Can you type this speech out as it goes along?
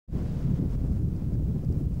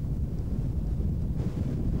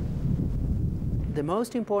The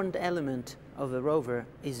most important element of a rover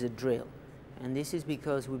is a drill. And this is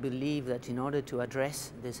because we believe that in order to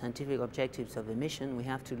address the scientific objectives of the mission, we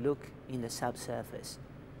have to look in the subsurface,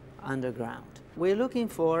 underground. We're looking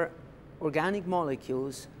for organic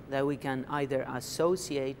molecules that we can either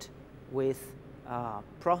associate with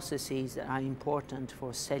processes that are important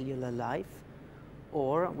for cellular life,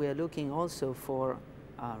 or we are looking also for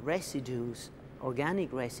residues,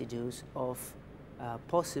 organic residues of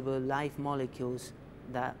possible life molecules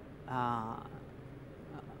that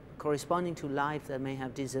corresponding to life that may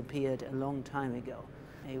have disappeared a long time ago.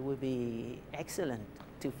 It would be excellent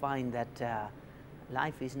to find that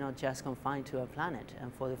life is not just confined to a planet,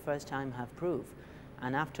 and for the first time have proof.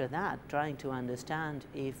 And after that, trying to understand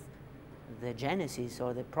if the genesis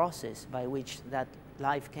or the process by which that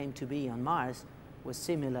life came to be on Mars was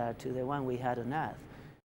similar to the one we had on Earth.